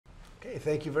Okay,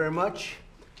 thank you very much.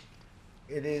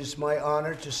 It is my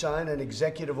honor to sign an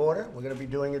executive order. We're going to be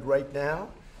doing it right now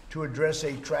to address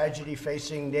a tragedy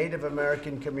facing Native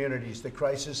American communities, the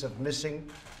crisis of missing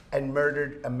and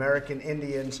murdered American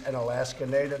Indians and Alaska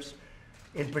Natives,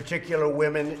 in particular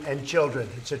women and children.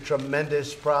 It's a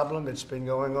tremendous problem. It's been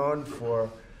going on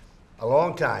for a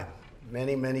long time,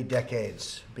 many, many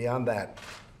decades, beyond that.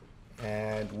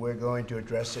 And we're going to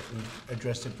address it and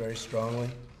address it very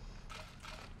strongly.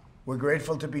 We're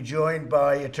grateful to be joined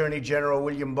by Attorney General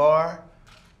William Barr,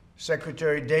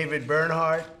 Secretary David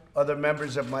Bernhardt, other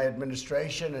members of my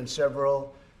administration, and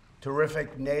several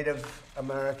terrific Native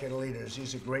American leaders.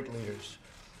 These are great leaders.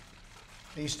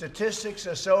 The statistics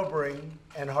are sobering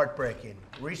and heartbreaking.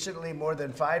 Recently, more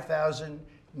than 5,000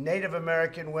 Native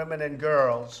American women and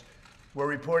girls were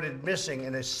reported missing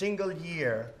in a single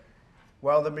year.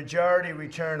 While the majority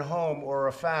return home or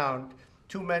are found,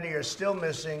 too many are still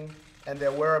missing and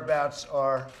their whereabouts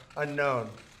are unknown.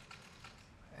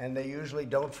 And they usually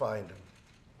don't find them.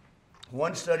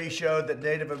 One study showed that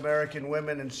Native American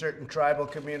women in certain tribal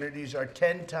communities are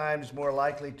 10 times more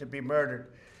likely to be murdered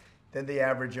than the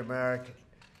average American.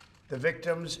 The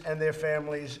victims and their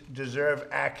families deserve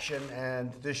action,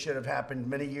 and this should have happened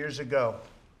many years ago.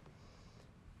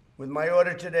 With my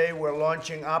order today, we're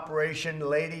launching Operation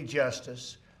Lady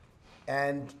Justice,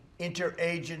 an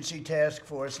interagency task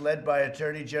force led by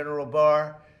Attorney General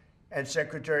Barr and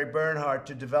Secretary Bernhardt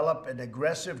to develop an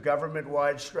aggressive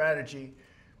government-wide strategy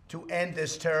to end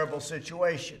this terrible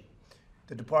situation.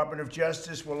 The Department of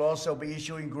Justice will also be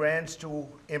issuing grants to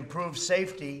improve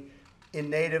safety in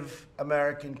Native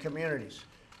American communities.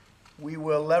 We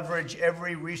will leverage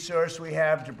every resource we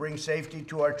have to bring safety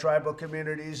to our tribal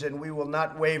communities, and we will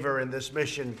not waver in this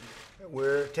mission.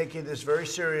 We're taking this very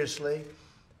seriously.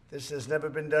 This has never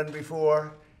been done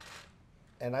before,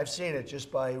 and I've seen it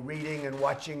just by reading and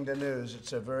watching the news.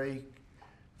 It's a very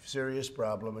serious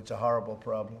problem. It's a horrible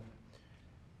problem.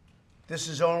 This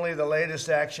is only the latest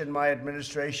action my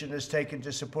administration has taken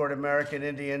to support American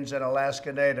Indians and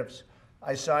Alaska Natives.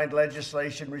 I signed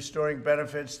legislation restoring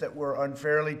benefits that were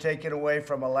unfairly taken away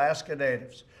from Alaska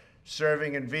Natives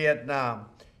serving in Vietnam.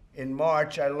 In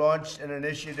March, I launched an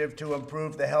initiative to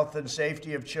improve the health and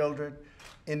safety of children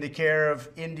in the care of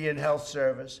Indian Health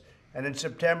Service. And in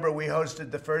September, we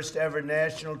hosted the first ever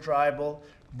National Tribal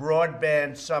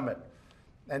Broadband Summit.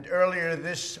 And earlier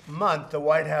this month, the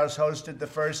White House hosted the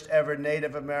first ever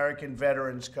Native American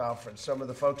Veterans Conference. Some of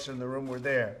the folks in the room were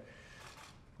there.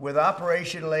 With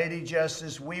Operation Lady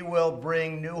Justice, we will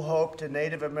bring new hope to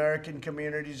Native American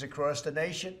communities across the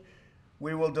nation.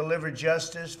 We will deliver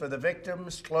justice for the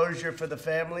victims, closure for the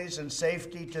families, and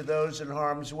safety to those in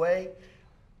harm's way.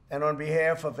 And on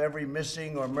behalf of every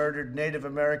missing or murdered Native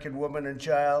American woman and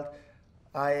child,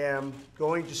 I am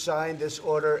going to sign this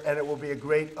order, and it will be a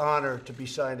great honor to be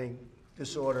signing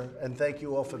this order. And thank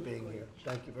you all for being here.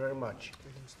 Thank you very much.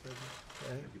 Okay.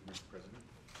 Thank you, Mr. President.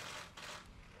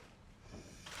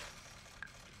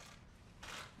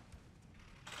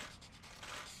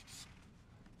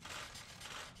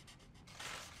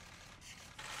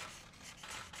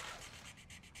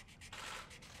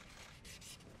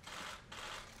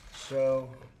 So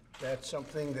that's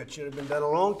something that should have been done a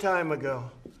long time ago,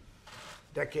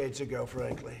 decades ago,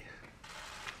 frankly.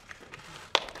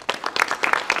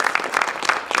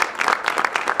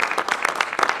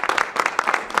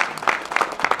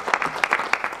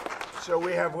 So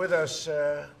we have with us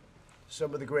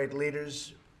some of the great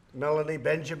leaders. Melanie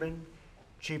Benjamin,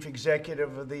 Chief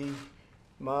Executive of the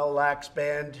Mille Lacs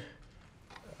Band.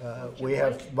 We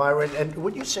have Myron, and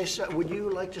would you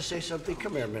like to say something?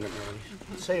 Come here a minute, Melanie.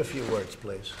 Say a few words,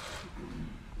 please.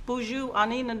 Buju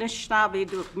Anina Nishnabi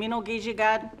du Mino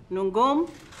Gijigad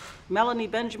Nungum, Melanie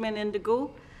Benjamin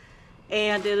Indigo.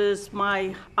 And it is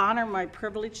my honor, my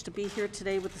privilege to be here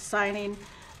today with the signing,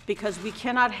 because we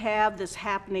cannot have this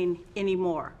happening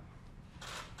anymore.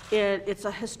 It's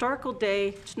a historical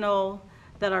day to know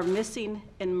that our missing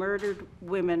and murdered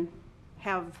women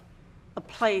have a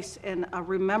place and a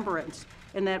remembrance,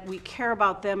 and that we care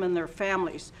about them and their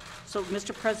families. So,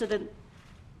 Mr. President,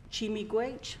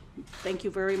 Chi-miigwech, thank you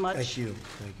very much. Thank you,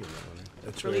 Melanie.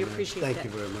 That's really very appreciate nice. that.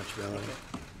 Thank you very much, Melanie.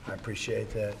 I appreciate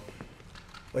that.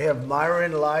 We have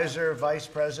Myron Lizer, Vice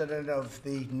President of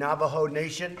the Navajo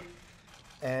Nation.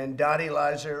 and Dottie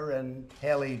Leiser and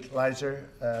Haley Leiser.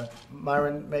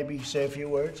 Myron, maybe say a few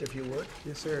words, if you would.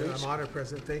 Yes, sir. Please. I'm honored,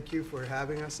 President. Thank you for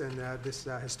having us and this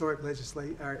historic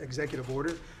executive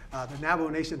order. The Navajo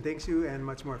Nation thanks you, and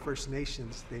much more First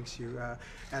Nations thanks you.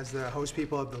 As the host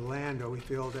people of the land, we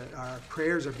feel that our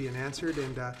prayers are being answered,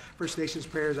 and First Nations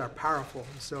prayers are powerful.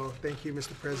 So thank you,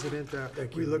 Mr. President.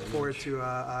 We look forward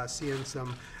to seeing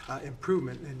some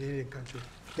improvement in the Indian country.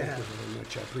 Thank you very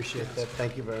much. I appreciate that.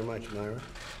 Thank you very much, Myra.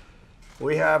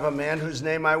 We have a man whose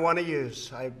name I want to use.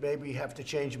 I maybe have to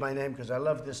change my name because I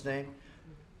love this name.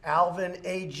 Alvin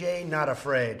A.J. Not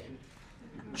Afraid,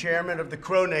 Chairman of the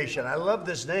Crow Nation. I love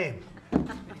this name.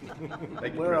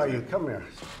 Thank you, Where are President. you? Come here.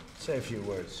 Say a few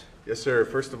words. Yes, sir.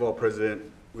 First of all, President,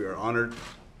 we are honored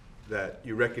that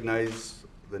you recognize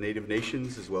the Native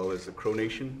Nations as well as the Crow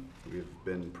Nation. We've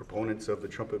been proponents of the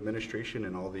Trump administration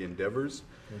and all the endeavors.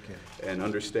 Okay. And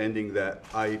understanding that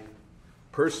I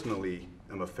personally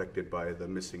am affected by the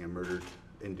missing and murdered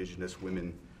Indigenous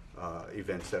women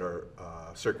events that are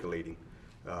circulating.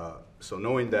 So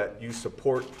knowing that you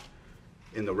support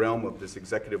in the realm of this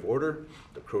executive order,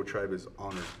 the Crow tribe is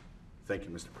honored. Thank you,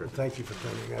 Mr. Well, President. thank you for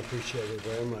coming. I appreciate it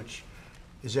very much.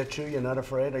 Is that true? You're not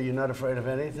afraid? Are you not afraid of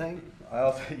anything?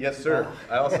 Yes, sir.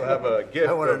 I also have a gift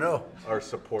I wanna of know. our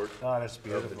support Oh, that's of the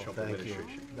beautiful. Trump Thank you.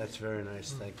 administration. That's very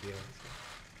nice. Thank you.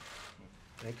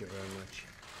 Thank you very much.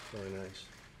 Very nice.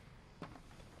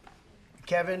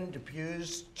 Kevin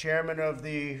Depews, Chairman of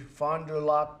the Fond du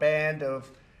Lac Band of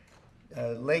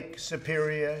Lake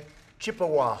Superior,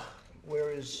 Chippewa.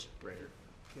 Where is? Right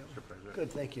here, Mr. President.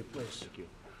 Good, thank you, please. Thank you.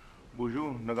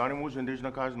 Bonjour, nagani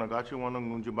indígena casa nagachi wanang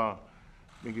nunjiba.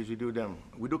 Because do them.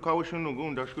 We do kawashun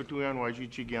nugun dashkutuyan waji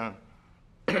chigian.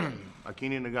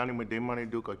 Akini nagani mademani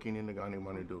duk, akini nagani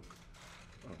mani duk.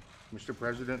 Mr.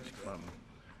 President,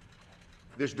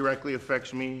 this directly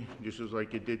affects me, just as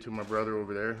like it did to my brother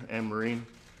over there, Anne Marine,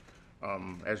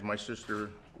 as my sister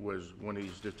was one of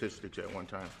these statistics at one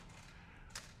time.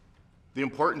 The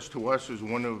importance to us is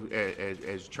one of,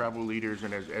 as tribal leaders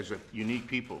and as a unique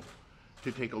people,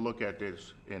 to take a look at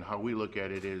this, and how we look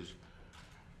at it is,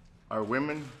 our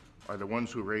women are the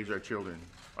ones who raise our children.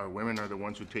 Our women are the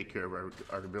ones who take care of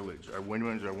our village. Our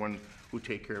women are the ones who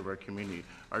take care of our community,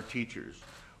 our teachers.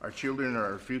 Our children are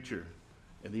our future,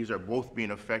 and these are both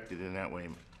being affected in that way.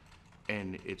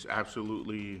 And it's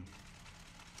absolutely,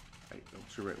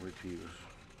 what's the right word to use?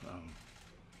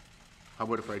 How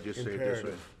about if I just say it this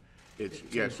way?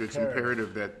 Imperative. It's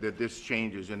imperative that this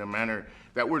changes in a manner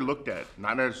that we're looked at,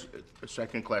 not as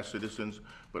second-class citizens,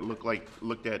 but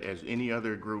looked at as any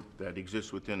other group that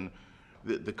exists within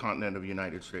the continent of the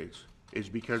United States. Is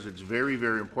because it's very,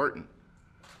 very important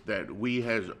that we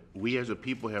as a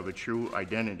people have a true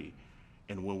identity.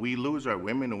 And when we lose our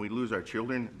women and we lose our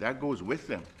children, that goes with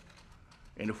them.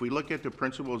 And if we look at the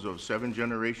principles of 7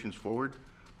 generations forward,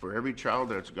 for every child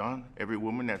that's gone, every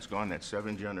woman that's gone, that's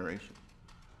 7 generations.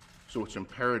 So it's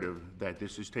imperative that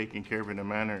this is taken care of in a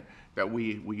manner that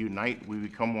we unite, we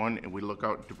become one, and we look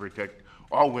out to protect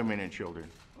all women and children.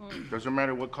 Doesn't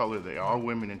matter what color they are, all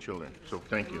women and children. So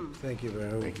thank you. Thank you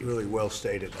very much. Really well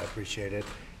stated. I appreciate it.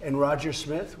 And Roger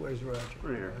Smith, where's Roger?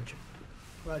 Right here.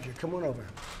 Roger, come on over.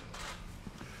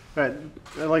 I'd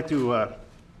like to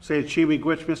say Chibi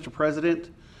Gwitch, Mr. President,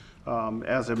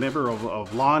 as a member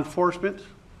of law enforcement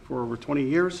for over 20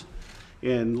 years,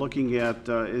 and looking at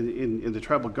in the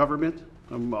tribal government.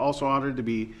 I'm also honored to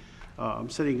be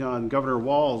sitting on Governor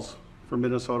Walz for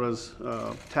Minnesota's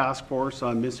task force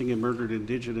on missing and murdered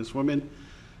Indigenous women,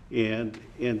 and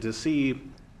to see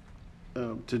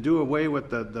to do away with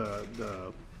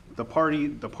the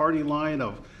party line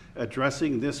of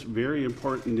addressing this very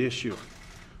important issue.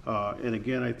 And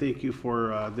again, I thank you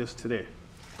for this today.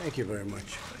 Thank you very much.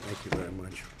 Thank you very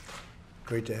much.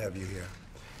 Great to have you here.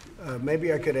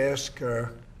 Maybe I could ask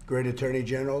our great Attorney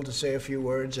General to say a few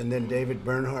words, and then David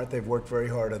Bernhardt. They've worked very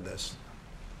hard on this.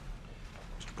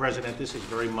 Mr. President, this is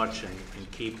very much in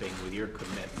keeping with your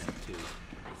commitment to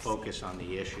focus on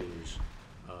the issues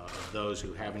of those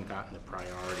who haven't gotten the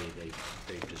priority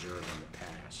they deserve in the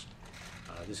past.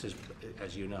 This is,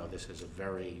 as you know, this is a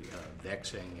very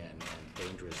vexing and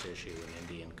dangerous issue in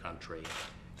Indian country,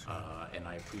 and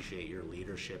I appreciate your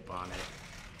leadership on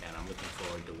it, and I'm looking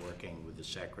forward to working with the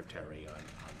Secretary on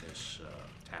this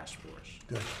task force.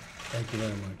 Good. Thank you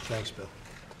very much. Thanks, Bill.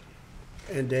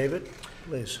 And David,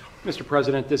 please. Mr.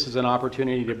 President, this is an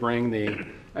opportunity to bring the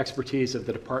expertise of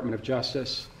the Department of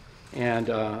Justice and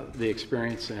the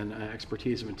experience and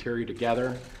expertise of Interior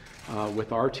together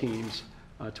with our teams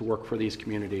to work for these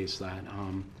communities that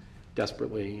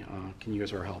desperately can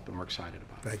use our help, and we're excited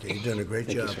about it. Thank you. You've done a great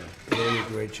Thank you, job. sir. Really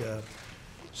great job.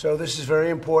 So this is very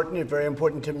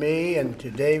important to me and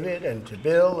to David and to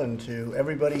Bill and to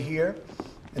everybody here.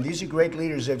 And these are great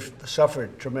leaders. They've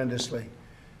suffered tremendously.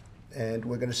 And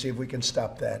we're going to see if we can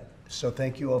stop that. So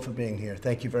thank you all for being here.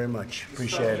 Thank you very much.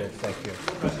 Appreciate it. Thank you.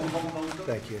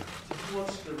 Thank you. Did you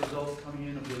watch the results coming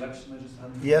in of the election I just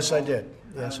had? Yes, I did.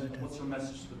 Yes, I did. What's your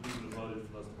message to the people who voted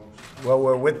for those proposals? Well,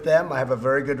 we're with them. I have a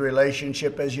very good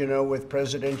relationship, as you know, with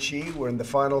President Xi. We're in the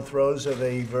final throes of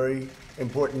a very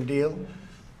important deal.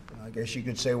 I guess you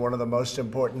could say one of the most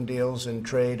important deals in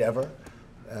trade ever.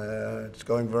 It's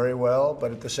going very well,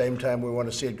 but at the same time, we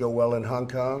want to see it go well in Hong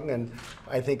Kong, and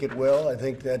I think it will. I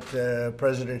think that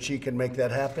President Xi can make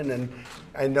that happen, and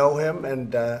I know him,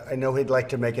 and I know he'd like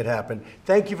to make it happen.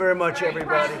 Thank you very much,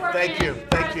 everybody. Thank you.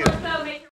 Thank you.